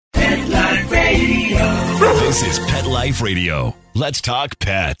This is Pet Life Radio. Let's talk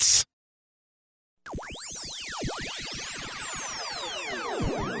pets.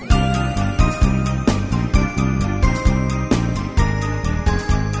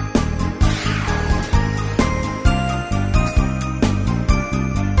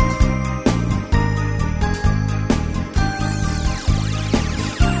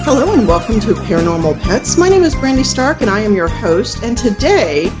 Hello and welcome to Paranormal Pets. My name is Brandy Stark and I am your host. And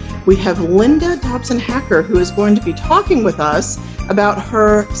today we have Linda Dobson-Hacker, who is going to be talking with us about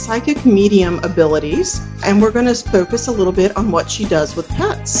her psychic medium abilities. And we're going to focus a little bit on what she does with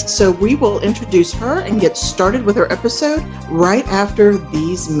pets. So we will introduce her and get started with her episode right after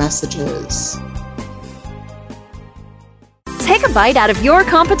these messages. Take a bite out of your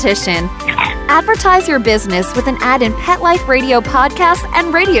competition. Advertise your business with an ad in Pet Life Radio podcasts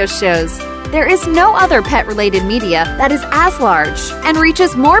and radio shows. There is no other pet-related media that is as large and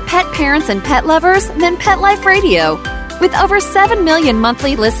reaches more pet parents and pet lovers than Pet Life Radio. With over 7 million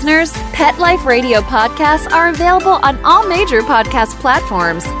monthly listeners, Pet Life Radio podcasts are available on all major podcast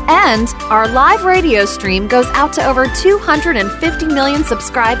platforms, and our live radio stream goes out to over 250 million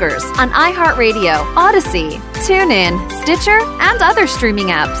subscribers on iHeartRadio, Odyssey, TuneIn, Stitcher, and other streaming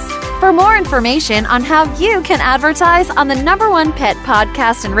apps. For more information on how you can advertise on the #1 pet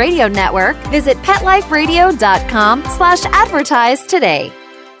podcast and radio network, visit PetLifeRadio.com/advertise today.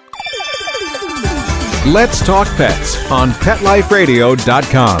 Let's Talk Pets on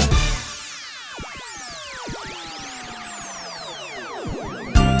PetLifeRadio.com.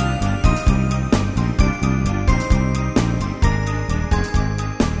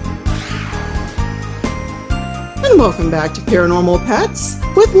 And welcome back to Paranormal Pets.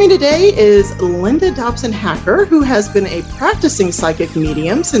 With me today is Linda Dobson-Hacker, who has been a practicing psychic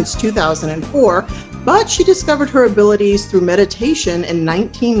medium since 2004, but she discovered her abilities through meditation in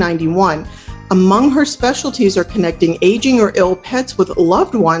 1991. Among her specialties are connecting aging or ill pets with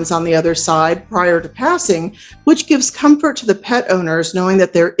loved ones on the other side prior to passing, which gives comfort to the pet owners knowing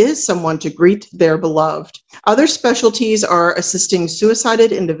that there is someone to greet their beloved. Other specialties are assisting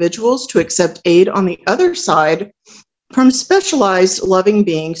suicided individuals to accept aid on the other side from specialized loving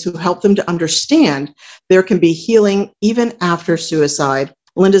beings who help them to understand there can be healing even after suicide.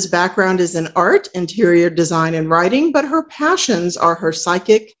 Linda's background is in art, interior design, and writing, but her passions are her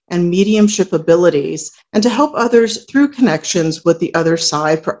psychic and mediumship abilities and to help others through connections with the other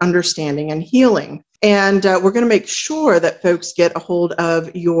side for understanding and healing. And we're going to make sure that folks get a hold of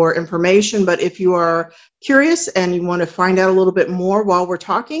your information. But if you are curious and you want to find out a little bit more while we're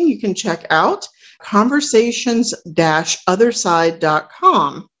talking, you can check out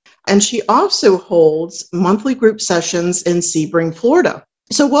conversations-otherside.com. And she also holds monthly group sessions in Sebring, Florida.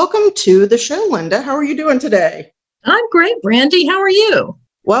 So welcome to the show, Linda. How are you doing today? I'm great, Brandy. How are you?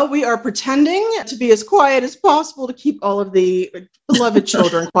 Well, we are pretending to be as quiet as possible to keep all of the beloved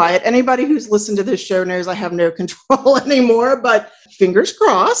children quiet. Anybody who's listened to this show knows I have no control anymore, but fingers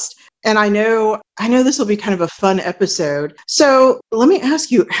crossed. And I know this will be kind of a fun episode. So let me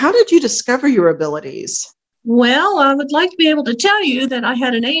ask you, how did you discover your abilities? Well, I would like to be able to tell you that I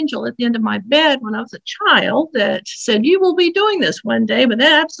had an angel at the end of my bed when I was a child that said, you will be doing this one day, but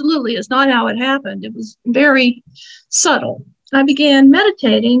that absolutely is not how it happened. It was very subtle. I began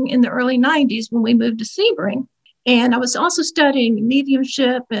meditating in the early 90s when we moved to Sebring, and I was also studying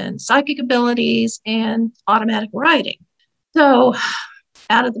mediumship and psychic abilities and automatic writing. So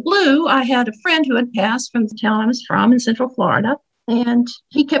out of the blue, I had a friend who had passed from the town I was from in Central Florida, and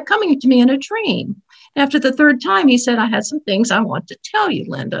he kept coming to me in a dream. After the third time, he said, I had some things I want to tell you,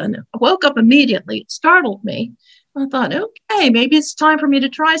 Linda. And I woke up immediately. It startled me. I thought, okay, maybe it's time for me to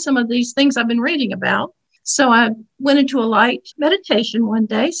try some of these things I've been reading about. So I went into a light meditation one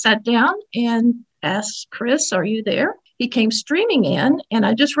day, sat down and asked Chris, are you there? He came streaming in, and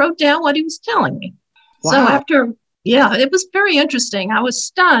I just wrote down what he was telling me. Wow. So it was very interesting. I was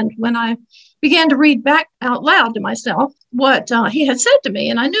stunned when I began to read back out loud to myself what he had said to me.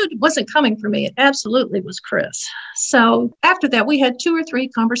 And I knew it wasn't coming from me. It absolutely was Chris. So after that, we had 2 or 3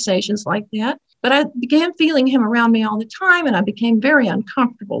 conversations like that. But I began feeling him around me all the time, and I became very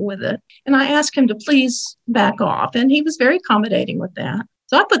uncomfortable with it. And I asked him to please back off. And he was very accommodating with that.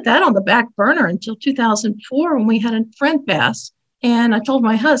 So I put that on the back burner until 2004 when we had a friend pass. And I told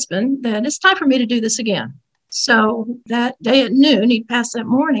my husband that it's time for me to do this again. So that day at noon, he passed that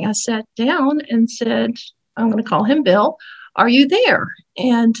morning, I sat down and said, I'm going to call him Bill. Are you there?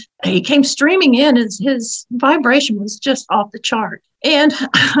 And he came streaming in. His vibration was just off the chart. And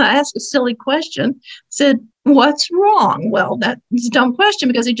I asked a silly question, said, what's wrong? Well, that's a dumb question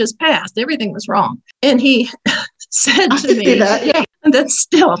because he just passed. Everything was wrong. And he said to me, that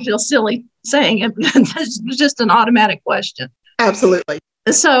still feels silly. saying it. That's just an automatic question. Absolutely.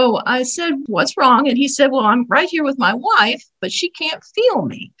 So I said, what's wrong? And he said, well, I'm right here with my wife, but she can't feel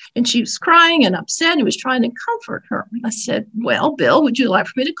me. And she was crying and upset, and he was trying to comfort her. I said, well, Bill, would you like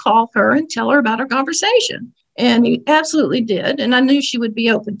for me to call her and tell her about our conversation? And he absolutely did. And I knew she would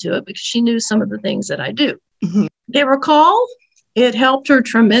be open to it because she knew some of the things that I do. Mm-hmm. They were called. It helped her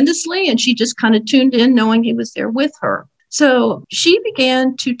tremendously. And she just kind of tuned in knowing he was there with her. So she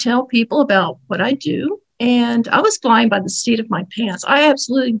began to tell people about what I do. And I was flying by the seat of my pants. I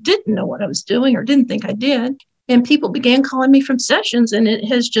absolutely didn't know what I was doing or didn't think I did. And people began calling me from sessions, and it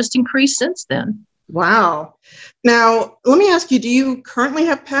has just increased since then. Wow. Now, let me ask you, do you currently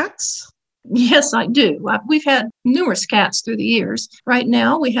have pets? Yes, I do. We've had numerous cats through the years. Right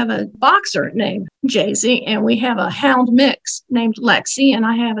now, we have a boxer named Jay-Z, and we have a hound mix named Lexi, and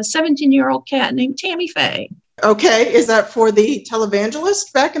I have a 17-year-old cat named Tammy Faye. Okay. Is that for the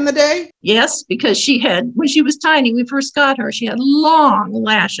televangelist back in the day? Yes, because when she was tiny, we first got her, she had long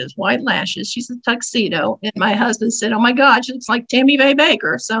lashes, white lashes. She's a tuxedo. And my husband said, oh my God, she looks like Tammy Faye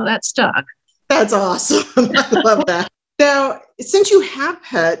Baker. So that stuck. That's awesome. I love that. Now, since you have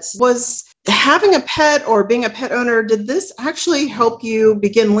pets, was having a pet or being a pet owner, did this actually help you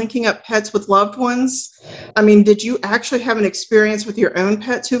begin linking up pets with loved ones? I mean, did you actually have an experience with your own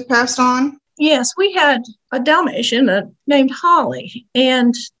pets who've passed on? Yes, we had a Dalmatian named Holly.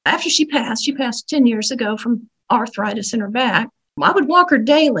 And after she passed 10 years ago from arthritis in her back. I would walk her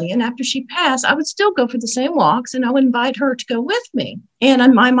daily. And after she passed, I would still go for the same walks, and I would invite her to go with me. And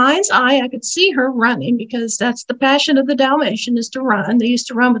in my mind's eye, I could see her running, because that's the passion of the Dalmatian, is to run. They used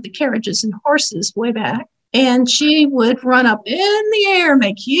to run with the carriages and horses way back. And she would run up in the air,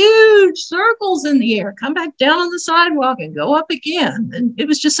 make huge circles in the air, come back down on the sidewalk and go up again. And it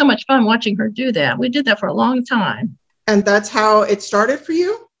was just so much fun watching her do that. We did that for a long time. And that's how it started for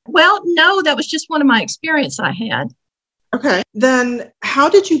you? Well, no, that was just one of my experiences I had. Okay. Then how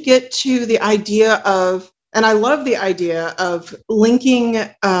did you get to the idea of, and I love the idea of linking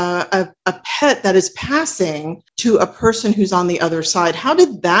a pet that is passing to a person who's on the other side. How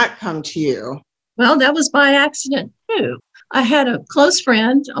did that come to you? Well, that was by accident, too. I had a close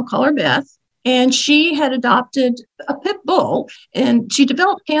friend, I'll call her Beth, and she had adopted a pit bull, and she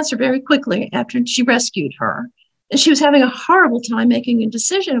developed cancer very quickly after she rescued her. And she was having a horrible time making a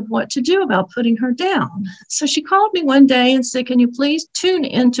decision of what to do about putting her down. So she called me one day and said, can you please tune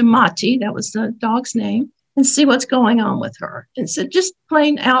into Mati, that was the dog's name, and see what's going on with her. And said, just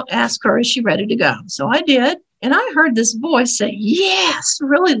plain out ask her, is she ready to go? So I did. And I heard this voice say, yes,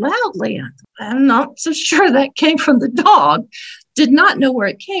 really loudly. I'm not so sure that came from the dog. Did not know where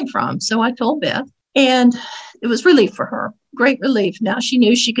it came from. So I told Beth, and it was relief for her. Great relief. Now she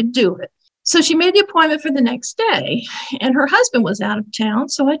knew she could do it. So she made the appointment for the next day, and her husband was out of town.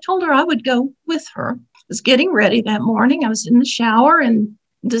 So I told her I would go with her. I was getting ready that morning. I was in the shower, and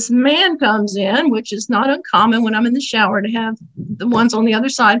this man comes in, which is not uncommon when I'm in the shower to have the ones on the other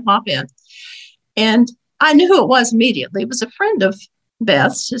side pop in. And I knew who it was immediately. It was a friend of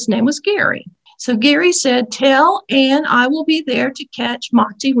Beth's. His name was Gary. So Gary said, tell Ann I will be there to catch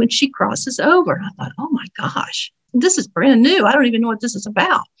Monty when she crosses over. I thought, oh my gosh, this is brand new. I don't even know what this is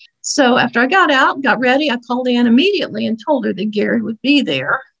about. So after I got out, got ready, I called Ann immediately and told her that Gary would be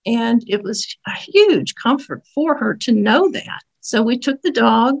there. And it was a huge comfort for her to know that. So we took the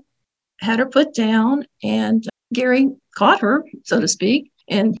dog, had her put down, and Gary caught her, so to speak,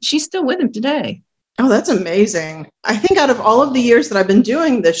 and she's still with him today. Oh, that's amazing. I think out of all of the years that I've been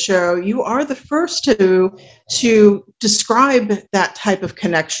doing this show, you are the first to describe that type of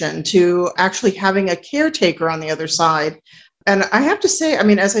connection, to actually having a caretaker on the other side. And I have to say, I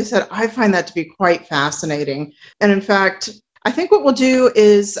mean, as I said, I find that to be quite fascinating. And in fact, I think what we'll do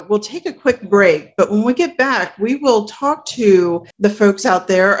is we'll take a quick break, but when we get back, we will talk to the folks out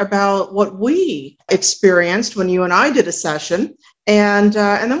there about what we experienced when you and I did a session. And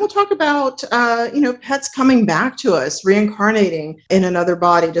then we'll talk about, pets coming back to us, reincarnating in another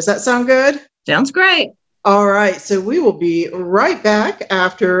body. Does that sound good? Sounds great. All right. So we will be right back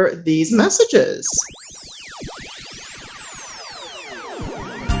after these messages.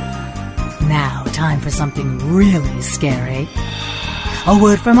 Now, time for something really scary. A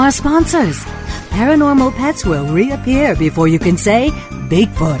word from our sponsors. Paranormal pets will reappear before you can say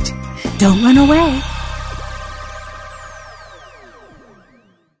Bigfoot. Don't run away.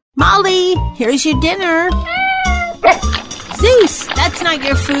 Molly, here's your dinner. Zeus, that's not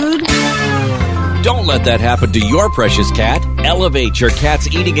your food. Don't let that happen to your precious cat. Elevate your cat's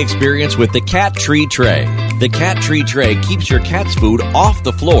eating experience with the Cat Tree Tray. The Cat Tree Tray keeps your cat's food off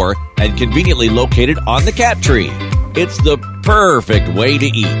the floor and conveniently located on the cat tree. It's the perfect way to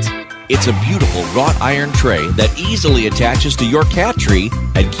eat. It's a beautiful wrought iron tray that easily attaches to your cat tree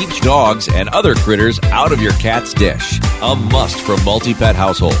and keeps dogs and other critters out of your cat's dish. A must for multi-pet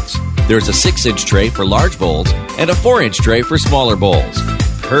households. There's a 6-inch tray for large bowls and a 4-inch tray for smaller bowls.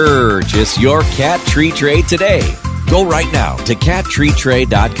 Purchase your cat tree tray today. Go right now to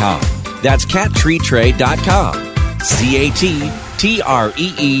cattreetray.com. That's cattreetray.com.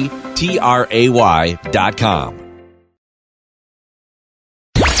 CATTREETRAY.com.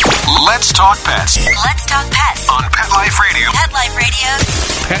 Let's talk pets Let's talk pets on Pet Life Radio. Pet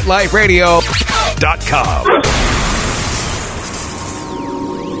Life Radio.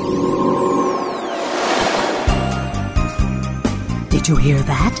 PetLifeRadio.com. Did you hear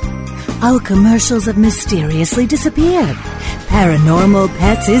that? Our commercials have mysteriously disappeared. Paranormal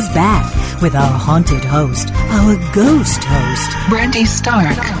Pets is back with our haunted host, our ghost host, Brandy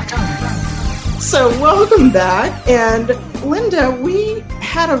Stark. So welcome back. And Linda, we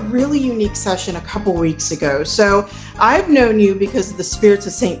had a really unique session a couple weeks ago. So I've known you because of the Spirits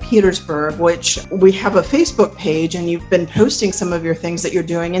of St. Petersburg, which we have a Facebook page, and you've been posting some of your things that you're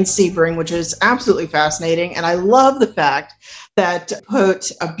doing in Sebring, which is absolutely fascinating. And I love the fact that you put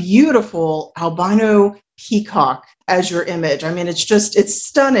a beautiful albino peacock as your image. I mean, it's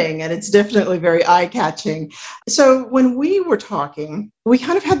stunning, and it's definitely very eye-catching. So when we were talking, we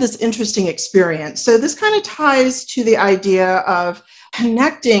kind of had this interesting experience. So this kind of ties to the idea of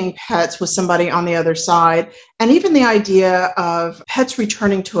connecting pets with somebody on the other side, and even the idea of pets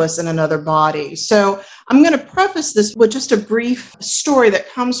returning to us in another body. So I'm going to preface this with just a brief story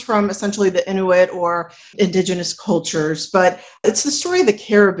that comes from essentially the Inuit or indigenous cultures, but it's the story of the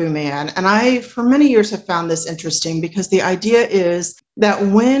Caribou Man. And I, for many years, have found this interesting because the idea is that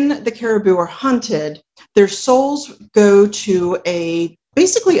when the caribou are hunted, their souls go to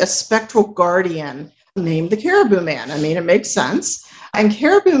basically a spectral guardian named the Caribou Man. I mean, it makes sense. And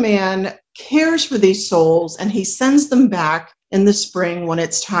Caribou Man cares for these souls, and he sends them back in the spring when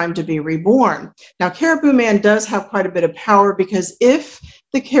it's time to be reborn. Now, Caribou Man does have quite a bit of power, because if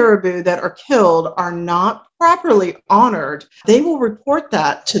the caribou that are killed are not properly honored, they will report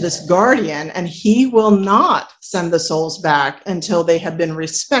that to this guardian, and he will not send the souls back until they have been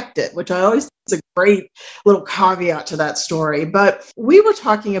respected, which I always think is a great little caveat to that story. But we were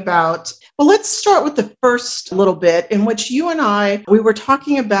talking about, well, let's start with the first little bit in which you and we were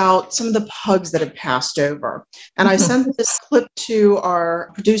talking about some of the pugs that had passed over. And I sent this clip to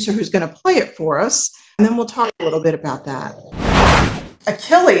our producer who's going to play it for us, and then we'll talk a little bit about that.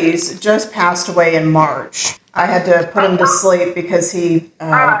 Achilles just passed away in March. I had to put him to sleep because he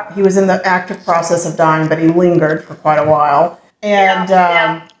was in the active process of dying, but he lingered for quite a while. And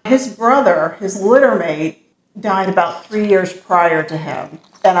his brother, his littermate, died about 3 years prior to him.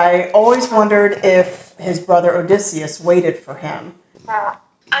 And I always wondered if his brother Odysseus waited for him.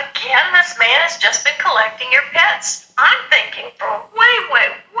 Again, this man has just been collecting your pets. I'm thinking from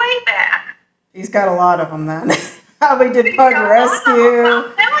way back. He's got a lot of them then. Probably did pug rescue.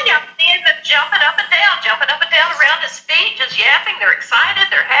 I'm telling you, I'm seeing them jumping up and down around his feet, just yapping. They're excited,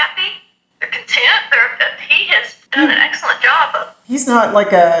 they're happy, they're content. He has done an excellent job of. He's not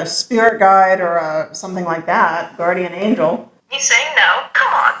like a spirit guide or something like that, guardian angel. He's saying no.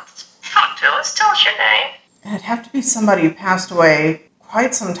 Come on, talk to us. Tell us your name. It'd have to be somebody who passed away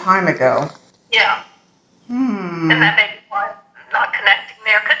quite some time ago. Yeah. And that may be why I'm not connecting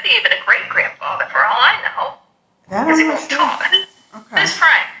there. Could be even a great-grandfather, for all I know. Because he won't talk. Okay. Who's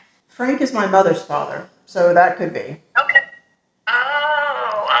Frank? Frank is my mother's father, so that could be. Okay.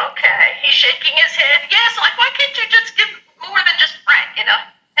 Oh, okay. He's shaking his head. Yes, like, why can't you just give more than just Frank,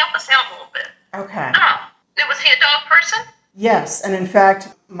 Help us out a little bit. Okay. Oh, was he a dog person? Yes, and in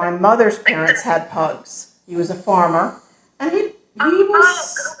fact, my mother's parents had pugs. He was a farmer, and he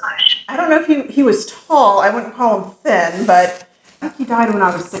was, gosh. I don't know if he was tall. I wouldn't call him thin, but I think he died when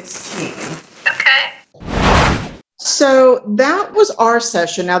I was 16. Okay. So that was our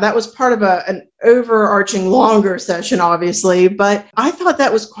session. Now, that was part of an overarching longer session, obviously, but I thought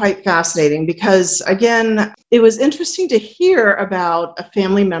that was quite fascinating because, again, it was interesting to hear about a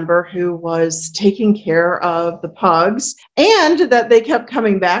family member who was taking care of the pugs and that they kept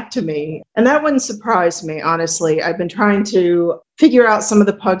coming back to me. And that wouldn't surprise me, honestly. I've been trying to figure out some of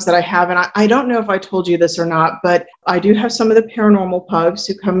the pugs that I have, and I don't know if I told you this or not, but I do have some of the paranormal pugs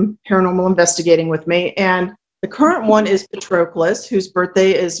who come paranormal investigating with me, and the current one is Patroclus, whose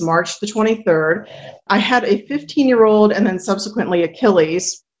birthday is March the 23rd. I had a 15-year-old and then subsequently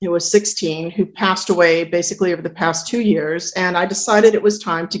Achilles, who was 16, who passed away basically over the past 2 years. And I decided it was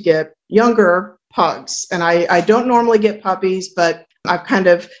time to get younger pugs. And I don't normally get puppies, but I've kind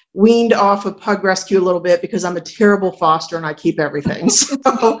of weaned off of pug rescue a little bit because I'm a terrible foster and I keep everything.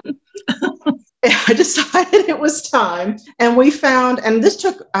 So I decided it was time. And we found, and this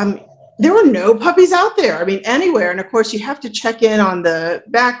took, there were no puppies out there. I mean, anywhere. And of course, you have to check in on the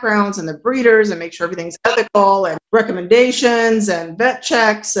backgrounds and the breeders and make sure everything's ethical and recommendations and vet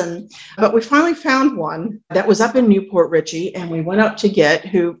checks. But we finally found one that was up in Newport Richey, and we went up to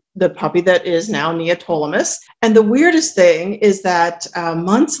get the puppy that is now Neotolamus. And the weirdest thing is that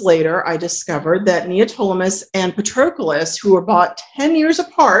months later, I discovered that Neotolamus and Patroclus, who were bought 10 years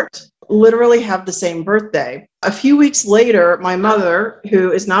apart, literally have the same birthday. A few weeks later, my mother,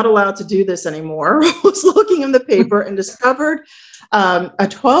 who is not allowed to do this anymore, was looking in the paper and discovered a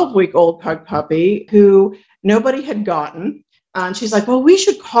 12-week-old pug puppy who nobody had gotten. And she's like, well, we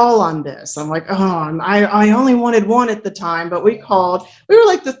should call on this. I'm like, oh, I only wanted one at the time, but we called. We were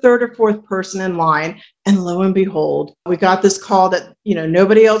like the third or fourth person in line. And lo and behold, we got this call that,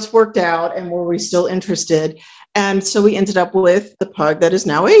 nobody else worked out, and were we still interested? And so we ended up with the pug that is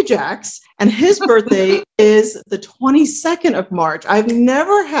now Ajax, and his birthday is the 22nd of March. I've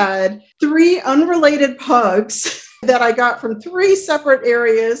never had 3 unrelated pugs that I got from 3 separate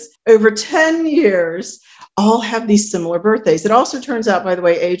areas over 10 years all have these similar birthdays. It also turns out, by the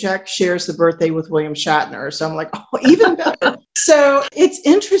way, Ajax shares the birthday with William Shatner. So I'm like, oh, even better. So it's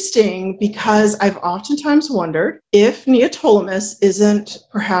interesting because I've oftentimes wondered if Neotolamus isn't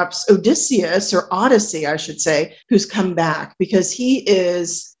perhaps Odysseus, or Odyssey, I should say, who's come back, because he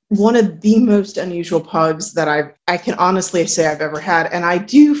is one of the most unusual pugs that I can honestly say I've ever had. And I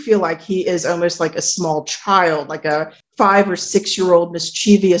do feel like he is almost like a small child, like a 5 or 6 year old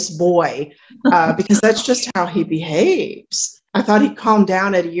mischievous boy, because that's just how he behaves. I thought he'd calm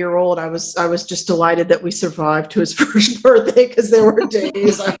down at a year old. I was just delighted that we survived to his first birthday, because there were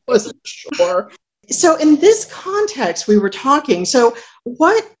days I wasn't sure. So in this context, we were talking. So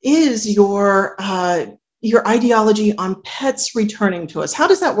what is your ideology on pets returning to us? How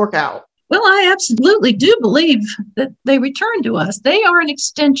does that work out? Well, I absolutely do believe that they return to us. They are an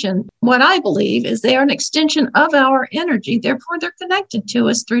extension. What I believe is they are an extension of our energy. Therefore, they're connected to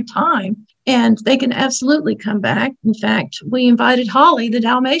us through time, and they can absolutely come back. In fact, we invited Holly, the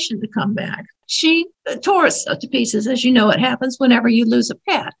Dalmatian, to come back. She tore us to pieces. As you know, it happens whenever you lose a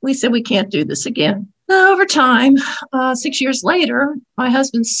pet. We said we can't do this again. Over time, 6 years later, my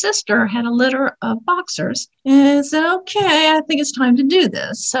husband's sister had a litter of boxers and said, okay, I think it's time to do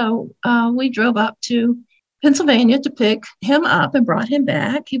this. So we drove up to Pennsylvania to pick him up and brought him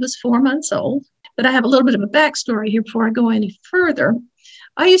back. He was 4 months old. But I have a little bit of a backstory here before I go any further.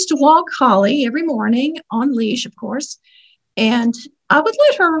 I used to walk Holly every morning on leash, of course, and I would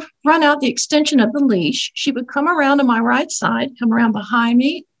let her run out the extension of the leash. She would come around on my right side, come around behind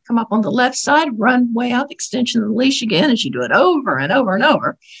me, come up on the left side, run way out the extension of the leash again, and she'd do it over and over and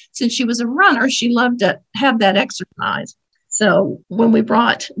over. Since she was a runner, she loved to have that exercise. So when we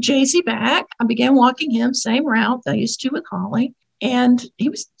brought Jay-Z back, I began walking him, same route I used to with Holly. And he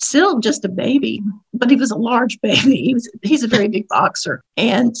was still just a baby, but he was a large baby. He's a very big boxer.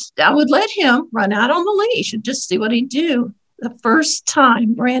 And I would let him run out on the leash and just see what he'd do. The first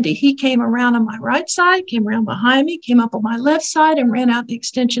time, Brandy, he came around on my right side, came around behind me, came up on my left side, and ran out the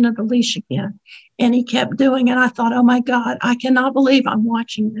extension of the leash again. And he kept doing it. I thought, oh my God, I cannot believe I'm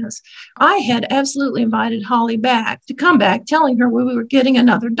watching this. I had absolutely invited Holly back to come back, telling her we were getting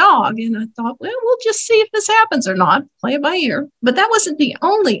another dog. And I thought, well, we'll just see if this happens or not, play it by ear. But that wasn't the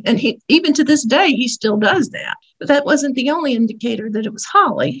only, and even to this day, he still does that. But that wasn't the only indicator that it was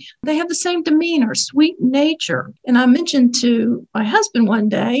Holly. They have the same demeanor, sweet nature. And I mentioned to my husband one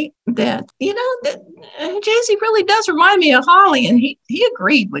day that, that Jay-Z really does remind me of Holly. And he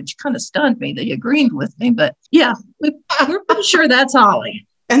agreed, which kind of stunned me that he agreed with me. But yeah, we're pretty sure that's Holly.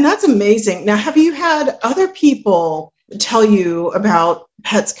 And that's amazing. Now, have you had other people tell you about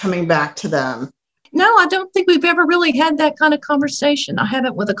pets coming back to them? No, I don't think we've ever really had that kind of conversation. I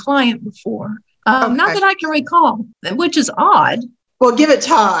haven't with a client before. Okay. Not that I can recall, which is odd. Well, give it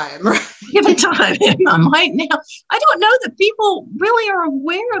time. Give it time. I might now. I don't know that people really are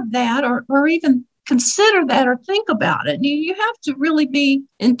aware of that or even consider that or think about it. You have to really be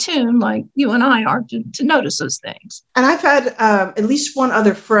in tune, like you and I are, to notice those things. And I've had at least one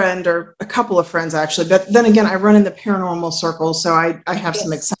other friend, or a couple of friends actually, but then again, I run in the paranormal circle, so I have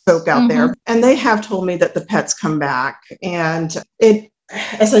some folk out there, and they have told me that the pets come back. And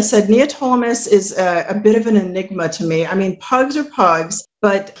as I said, Neotolamus is a bit of an enigma to me. I mean, pugs are pugs,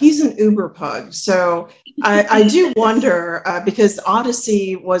 but he's an uber pug. So I do wonder, because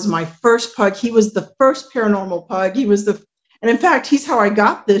Odyssey was my first pug. He was the first paranormal pug. And in fact, he's how I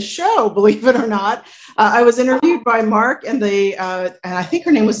got this show, believe it or not. I was interviewed by Mark and and I think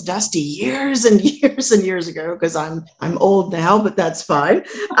her name was Dusty years and years and years ago, because I'm old now, but that's fine.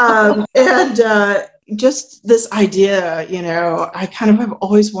 Just this idea, I kind of have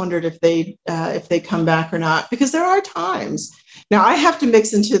always wondered if they come back or not, because there are times. Now, I have to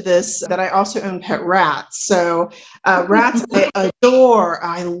mix into this that I also own pet rats. So rats I adore.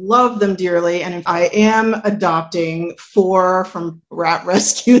 I love them dearly. And I am adopting 4 from Rat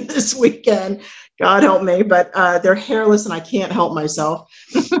Rescue this weekend. God help me, but they're hairless and I can't help myself.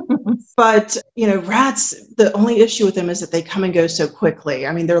 But, rats, the only issue with them is that they come and go so quickly.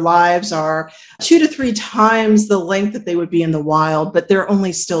 I mean, their lives are 2 to 3 times the length that they would be in the wild, but they're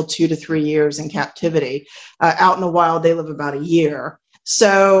only still 2 to 3 years in captivity. Out in the wild, they live about a year.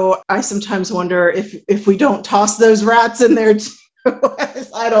 So I sometimes wonder if we don't toss those rats in there too.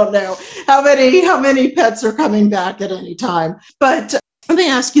 I don't know how many pets are coming back at any time. But let me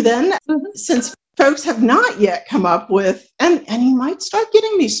ask you then, since folks have not yet come up with, and you might start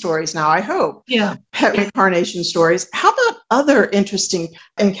getting these stories now, I hope. Yeah. Pet reincarnation stories. How about other interesting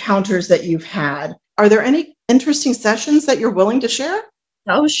encounters that you've had? Are there any interesting sessions that you're willing to share?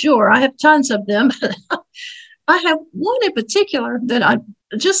 Oh, sure. I have tons of them. I have one in particular that I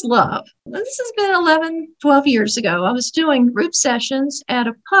just love. This has been 11, 12 years ago. I was doing group sessions at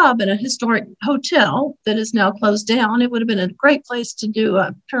a pub in a historic hotel that is now closed down. It would have been a great place to do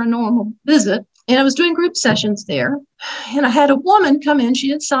a paranormal visit. And I was doing group sessions there. And I had a woman come in. She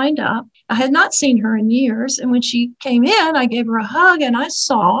had signed up. I had not seen her in years. And when she came in, I gave her a hug and I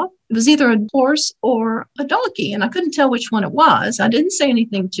saw it was either a horse or a donkey. And I couldn't tell which one it was. I didn't say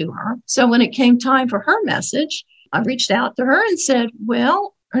anything to her. So when it came time for her message, I reached out to her and said,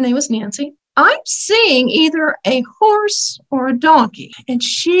 well, her name was Nancy. I'm seeing either a horse or a donkey. And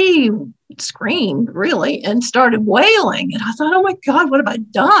she screamed, really, and started wailing. And I thought, oh, my God, what have I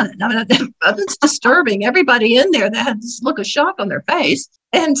done? I mean, it's disturbing. Everybody in there that had this look of shock on their face.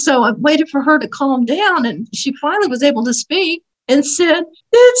 And so I waited for her to calm down. And she finally was able to speak and said,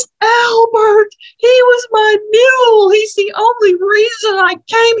 it's Albert. He was my mule. He's the only reason I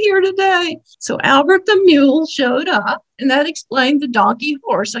came here today. So Albert the mule showed up, and that explained the donkey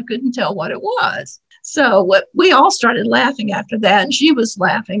horse. I couldn't tell what it was. So we all started laughing after that, and she was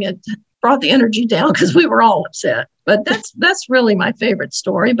laughing. It brought the energy down because we were all upset. But that's really my favorite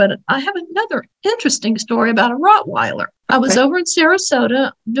story. But I have another interesting story about a Rottweiler. I was over in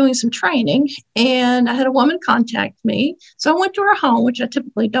Sarasota doing some training, and I had a woman contact me. So I went to her home, which I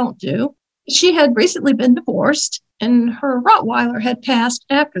typically don't do. She had recently been divorced, and her Rottweiler had passed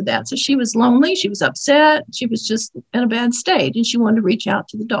after that. So she was lonely. She was upset. She was just in a bad state, and she wanted to reach out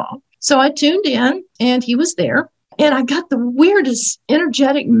to the dog. So I tuned in, and he was there. And I got the weirdest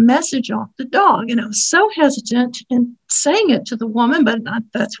energetic message off the dog. And I was so hesitant in saying it to the woman, but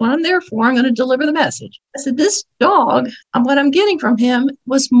that's what I'm there for. I'm going to deliver the message. I said, this dog, what I'm getting from him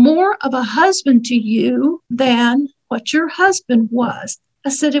was more of a husband to you than what your husband was. I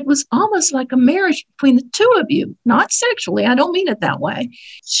said, it was almost like a marriage between the two of you, not sexually. I don't mean it that way.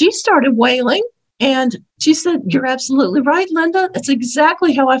 She started wailing. And she said, you're absolutely right, Linda. That's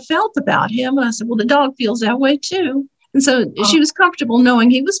exactly how I felt about him. And I said, well, the dog feels that way too. And so she was comfortable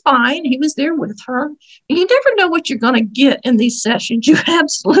knowing he was fine. He was there with her. You never know what you're going to get in these sessions. You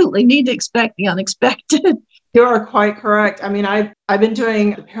absolutely need to expect the unexpected. You are quite correct. I mean, I've been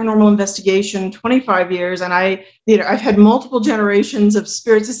doing paranormal investigation 25 years, and I've had multiple generations of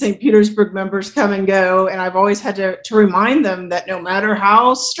Spirits of St. Petersburg members come and go, and I've always had to remind them that no matter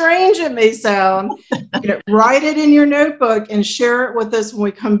how strange it may sound, write it in your notebook and share it with us when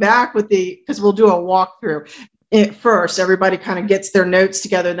we come back because we'll do a walkthrough. First, everybody kind of gets their notes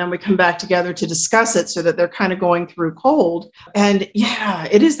together, then we come back together to discuss it so that they're kind of going through cold. And yeah,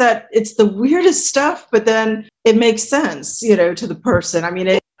 it's the weirdest stuff, but then it makes sense, to the person. I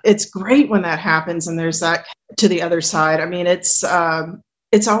mean, it's great when that happens and there's that to the other side. I mean, it's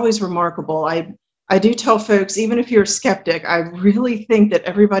always remarkable. I do tell folks, even if you're a skeptic, I really think that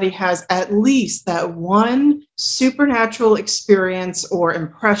everybody has at least that one supernatural experience or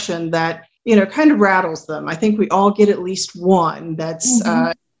impression that kind of rattles them. I think we all get at least one that's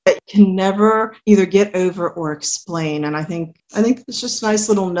that you can never either get over or explain. And I think it's just a nice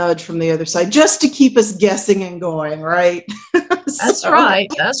little nudge from the other side, just to keep us guessing and going, right? That's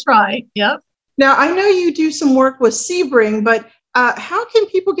right. That's right. Yep. Now, I know you do some work with Sebring, but how can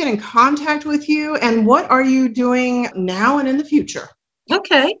people get in contact with you, and what are you doing now and in the future?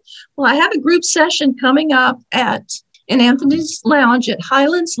 Okay. Well, I have a group session coming up in Anthony's Lounge at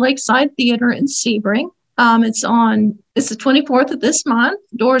Highlands Lakeside Theater in Sebring. It's the 24th of this month.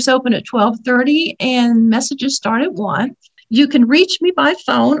 Doors open at 12:30 and messages start at 1. You can reach me by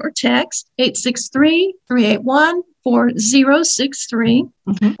phone or text 863-381-4063,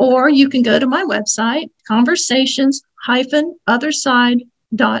 or you can go to my website,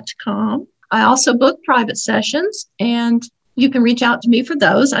 conversations-otherside.com. I also book private sessions, and you can reach out to me for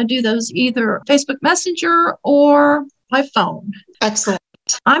those. I do those either Facebook Messenger or by phone. Excellent.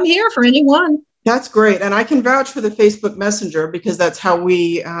 I'm here for anyone. That's great. And I can vouch for the Facebook Messenger because that's how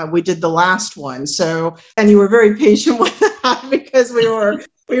we did the last one. So, and you were very patient with that because we were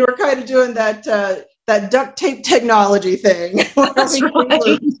kind of doing that duct tape technology thing. That's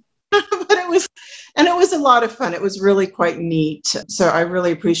right. But it was a lot of fun. It was really quite neat. So I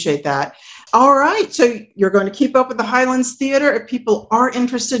really appreciate that. All right. So you're going to keep up with the Highlands Theater. If people are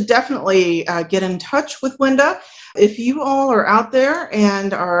interested, definitely get in touch with Linda. If you all are out there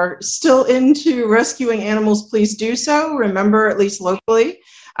and are still into rescuing animals, please do so. Remember, at least locally,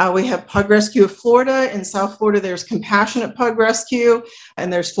 we have Pug Rescue of Florida. In South Florida, there's Compassionate Pug Rescue,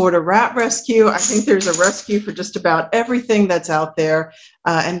 and there's Florida Rat Rescue. I think there's a rescue for just about everything that's out there.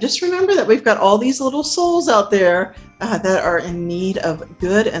 And just remember that we've got all these little souls out there that are in need of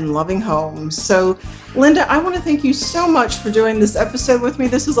good and loving homes. So, Linda, I want to thank you so much for doing this episode with me.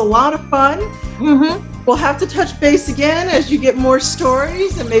 This is a lot of fun. We'll have to touch base again as you get more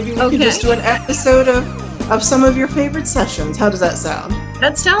stories, and maybe we can just do an episode of some of your favorite sessions. How does that sound?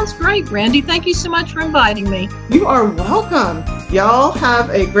 That sounds great, Brandy. Thank you so much for inviting me. You are welcome. Y'all have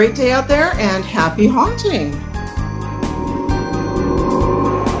a great day out there, and happy haunting.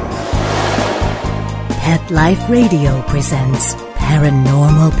 Pet Life Radio presents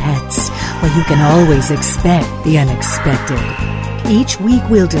Paranormal Pets, where you can always expect the unexpected. Each week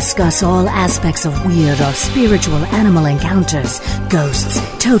we'll discuss all aspects of weird or spiritual animal encounters, ghosts,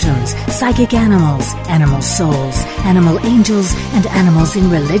 totems, psychic animals, animal souls, animal angels, and animals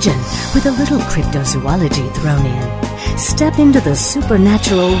in religion, with a little cryptozoology thrown in. Step into the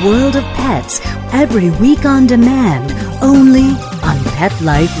supernatural world of pets every week on demand, only on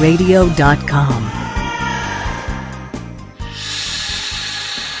PetLifeRadio.com.